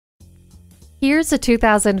Here's a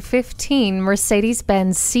 2015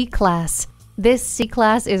 Mercedes-Benz C-Class. This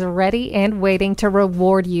C-Class is ready and waiting to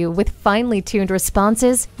reward you with finely tuned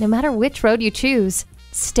responses no matter which road you choose.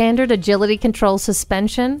 Standard agility control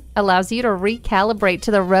suspension allows you to recalibrate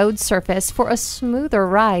to the road surface for a smoother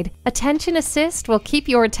ride. Attention assist will keep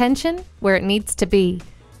your attention where it needs to be.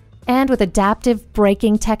 And with adaptive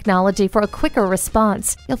braking technology for a quicker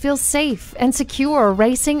response, you'll feel safe and secure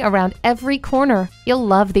racing around every corner. You'll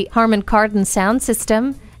love the Harman Kardon sound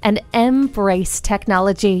system and M-Brace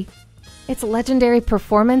technology. Its legendary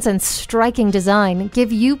performance and striking design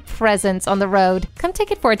give you presence on the road. Come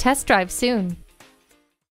take it for a test drive soon.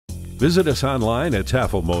 Visit us online at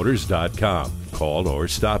tafelmotors.com. Call or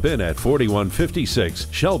stop in at 4156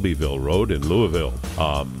 Shelbyville Road in Louisville.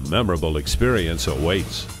 A memorable experience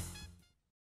awaits.